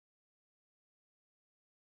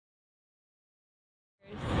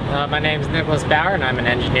My name is Nick Slick Bauer and I'm an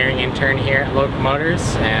engineering intern here at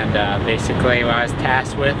Locomotives, and basically what I was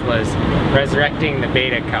tasked with was resurrecting the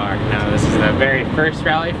beta car. Now this is the very first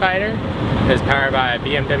rally fighter. It was powered by a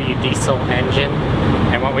BMW diesel engine,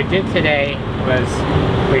 and what we did today was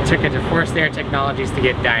we took it to Forced Air Technologies to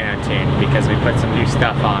get dyno tuned because we put some new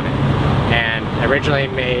stuff on it. And originally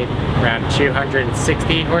made around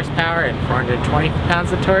 260 horsepower and 420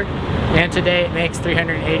 pounds of torque, and today it makes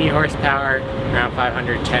 380 horsepower, around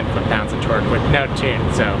 510 foot-pounds of torque with no tune,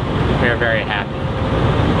 so we are very happy.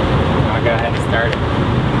 I'll go ahead and start it.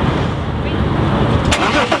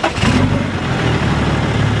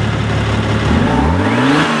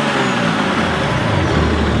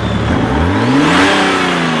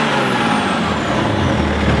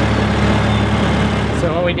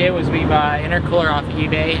 What we did was we bought an intercooler off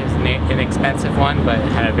eBay. It was an inexpensive one, but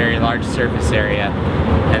it had a very large surface area.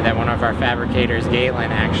 And then one of our fabricators,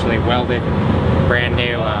 Galen, actually welded brand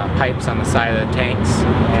new pipes on the side of the tanks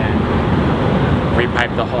and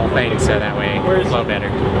repiped the whole thing so that way it would flow better.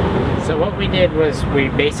 So what we did was we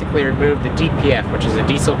basically removed the DPF, which is a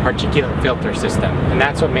diesel particulate filter system, and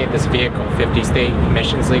that's what made this vehicle 50 state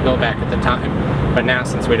emissions legal back at the time. But now,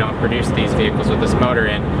 since we don't produce these vehicles with this motor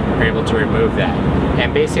in, we're able to remove that.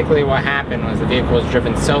 And basically what happened was the vehicle was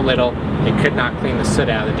driven so little it could not clean the soot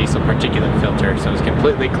out of the diesel particulate filter, so it was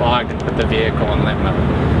completely clogged and put the vehicle in limp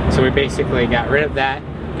mode. So we basically got rid of that,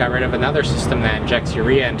 got rid of another system that injects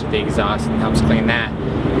urea into the exhaust and helps clean that,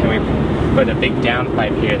 and we put a big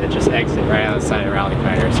downpipe here that just exits right on the side of the rally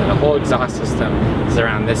fighter. So the whole exhaust system is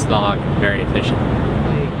around this log, very efficient.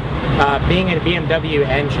 Being a BMW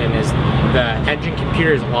engine, the engine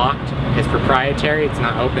computer is locked. It's proprietary, it's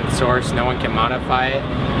not open source, no one can modify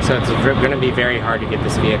it, so it's going to be very hard to get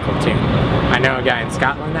this vehicle tuned. I know a guy in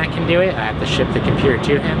Scotland that can do it. I have to ship the computer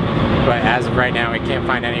to him, but as of right now we can't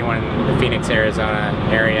find anyone in the Phoenix, Arizona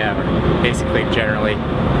area, or basically generally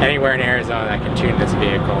anywhere in Arizona that can tune this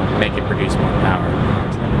vehicle and make it produce more power.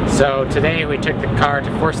 So today we took the car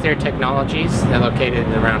to Forced Air Technologies. They're located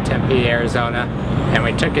around Tempe, Arizona, and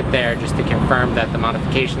we took it there just to confirm that the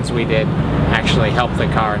modifications we did actually helped the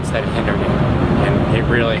car instead of hindered it. And it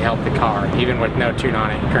really helped the car. Even with no tune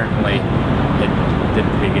on it currently, it did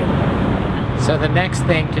pretty good. So the next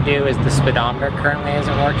thing to do is the speedometer currently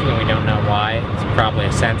isn't working and we don't know why. It's probably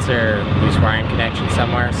a sensor or loose wiring connection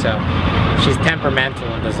somewhere. So she's temperamental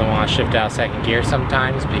and doesn't want to shift out second gear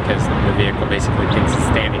sometimes because the vehicle basically thinks it's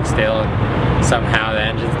standing still and somehow the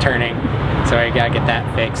engine's turning. So you gotta get that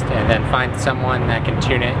fixed and then find someone that can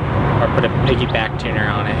tune it or put a piggyback tuner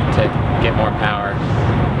on it to get more power.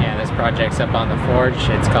 Yeah, this project's up on the forge.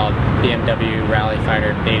 It's called BMW Rally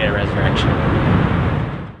Fighter Beta Resurrection.